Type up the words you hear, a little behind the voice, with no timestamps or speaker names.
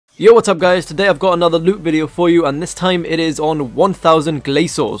Yo, what's up guys? Today I've got another loot video for you, and this time it is on 1000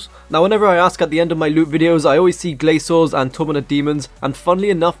 Glacors. Now whenever I ask at the end of my loot videos, I always see Glacors and Tormented Demons, and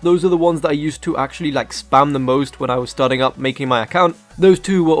funnily enough those are the ones that I used to actually spam the most when I was starting up making my account. Those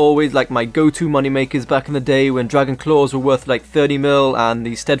two were always my go-to money makers back in the day when Dragon Claws were worth 30 mil and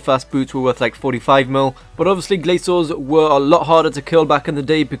the Steadfast boots were worth 45 mil. But obviously Glacors were a lot harder to kill back in the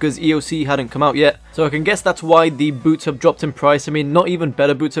day because EOC hadn't come out yet. So I can guess that's why the boots have dropped in price. I mean, not even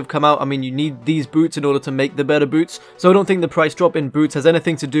better boots have come out. I mean, you need these boots in order to make the better boots. So I don't think the price drop in boots has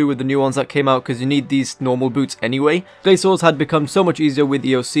anything to do with the new ones that came out, because you need these normal boots anyway. Glacors had become so much easier with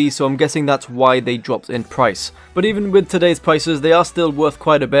EOC, so I'm guessing that's why they dropped in price. But even with today's prices, they are still worth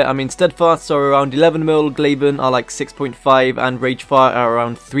quite a bit. I mean, Steadfasts are around 11 mil, Glaven are 6.5, and Ragefire are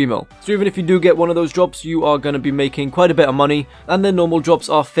around 3 mil. So even if you do get one of those drops, you are going to be making quite a bit of money, and their normal drops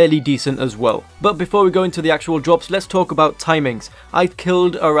are fairly decent as well. But before we go into the actual drops, let's talk about timings. I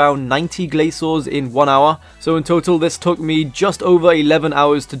killed around 90 Glacors in 1 hour, so in total this took me just over 11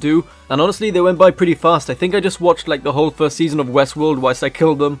 hours to do. And honestly, they went by pretty fast. I think I just watched the whole first season of Westworld whilst I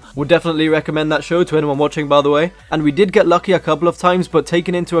killed them. Would definitely recommend that show to anyone watching, by the way. And we did get lucky a couple of times, but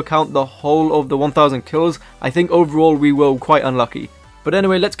taking into account the whole of the 1000 kills, I think overall we were quite unlucky. But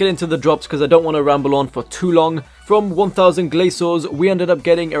anyway, let's get into the drops because I don't want to ramble on for too long. From 1000 Glacors, we ended up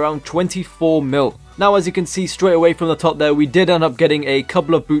getting around 24 mil. Now, as you can see straight away from the top there, we did end up getting a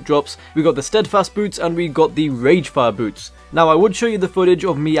couple of boot drops. We got the Steadfast boots and we got the Ragefire boots. Now, I would show you the footage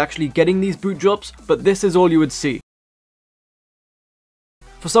of me actually getting these boot drops, but this is all you would see.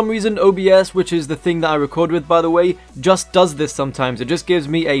 For some reason, OBS, which is the thing that I record with, by the way, just does this sometimes. It just gives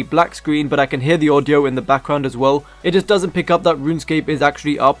me a black screen, but I can hear the audio in the background as well. It just doesn't pick up that Runescape is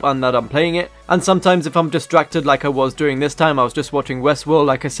actually up and that I'm playing it. And sometimes if I'm distracted like I was during this time, I was just watching Westworld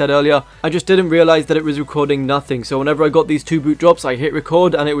like I said earlier, I just didn't realize that it was recording nothing. So whenever I got these two boot drops, I hit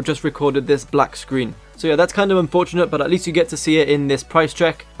record and it would just recorded this black screen. So yeah, that's kind of unfortunate, but at least you get to see it in this price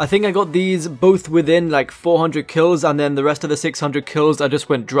check. I think I got these both within 400 kills, and then the rest of the 600 kills I just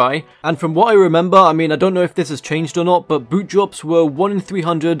went dry. And from what I remember, I mean, I don't know if this has changed or not, but boot drops were 1 in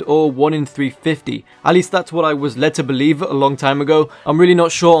 300 or 1 in 350. At least that's what I was led to believe a long time ago. I'm really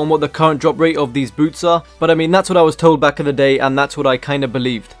not sure on what the current drop rate of these boots are, but I mean, that's what I was told back in the day, and that's what I kind of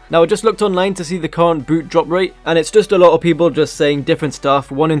believed. Now, I just looked online to see the current boot drop rate, and it's just a lot of people just saying different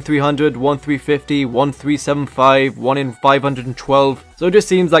stuff. 1 in 300, 1 350, 1 375, 1 in 512. So it just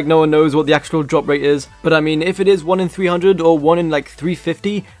seems like no one knows what the actual drop rate is. But I mean, if it is 1 in 300 or 1 in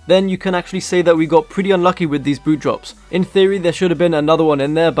 350, then you can actually say that we got pretty unlucky with these boot drops. In theory, there should have been another one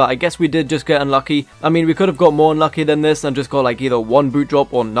in there, but I guess we did just get unlucky. I mean, we could have got more unlucky than this and just got either one boot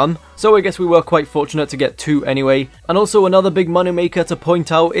drop or none. So I guess we were quite fortunate to get two anyway. And also another big money maker to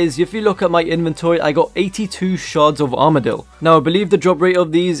point out is if you look at my inventory, I got 82 shards of Armadillo. Now I believe the drop rate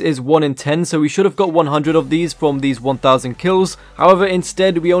of these is 1 in 10, so we should have got 100 of these from these 1000 kills. However,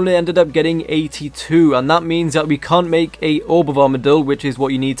 instead we only ended up getting 82, and that means that we can't make a Orb of Armadillo, which is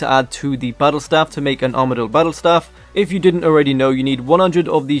what you need to add to the battle staff to make an Armadillo battle staff. If you didn't already know, you need 100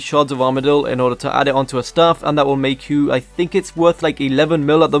 of these shards of Armadillo in order to add it onto a staff, and that will make you, I think it's worth 11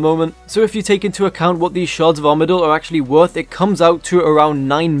 mil at the moment. So if you take into account what these shards of Armadillo are actually worth, it comes out to around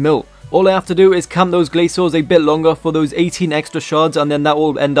 9 mil. All I have to do is camp those Glacors a bit longer for those 18 extra shards, and then that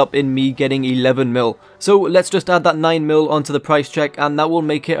will end up in me getting 11 mil. So let's just add that 9 mil onto the price check, and that will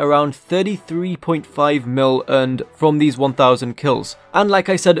make it around 33.5 mil earned from these 1000 kills. And like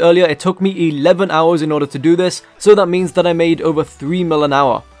I said earlier, it took me 11 hours in order to do this, so that means that I made over 3 mil an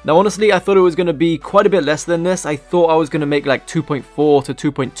hour. Now honestly, I thought it was going to be quite a bit less than this. I thought I was going to make 2.4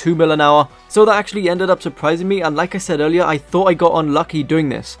 to 2.2 mil an hour. So that actually ended up surprising me, and like I said earlier, I thought I got unlucky doing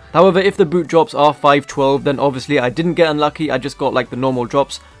this. However, if the boot drops are 512, then obviously I didn't get unlucky, I just got the normal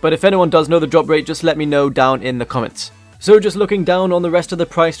drops. But if anyone does know the drop rate, just let me know down in the comments. So just looking down on the rest of the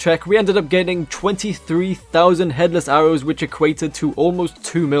price check, we ended up getting 23,000 headless arrows, which equated to almost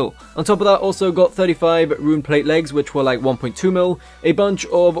 2 mil. On top of that, also got 35 rune plate legs, which were 1.2 mil, a bunch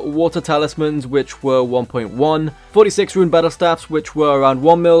of water talismans, which were 1.1, 46 rune battle staffs, which were around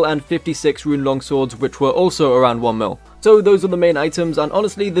 1 mil, and 56 rune longswords, which were also around 1 mil. So those are the main items, and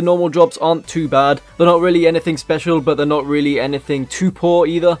honestly the normal drops aren't too bad. They're not really anything special, but they're not really anything too poor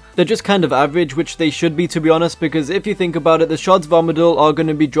either. They're just kind of average, which they should be, to be honest, because if you think about it, the shards of Armadillo are going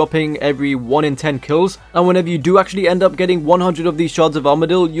to be dropping every 1 in 10 kills, and whenever you do actually end up getting 100 of these shards of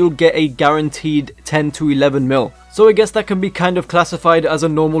Armadillo, you'll get a guaranteed 10 to 11 mil. So I guess that can be kind of classified as a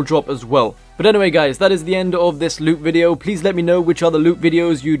normal drop as well. But anyway guys, that is the end of this loot video. Please let me know which other loot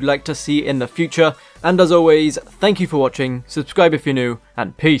videos you'd like to see in the future. And as always, thank you for watching, subscribe if you're new,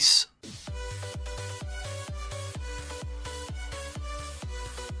 and peace.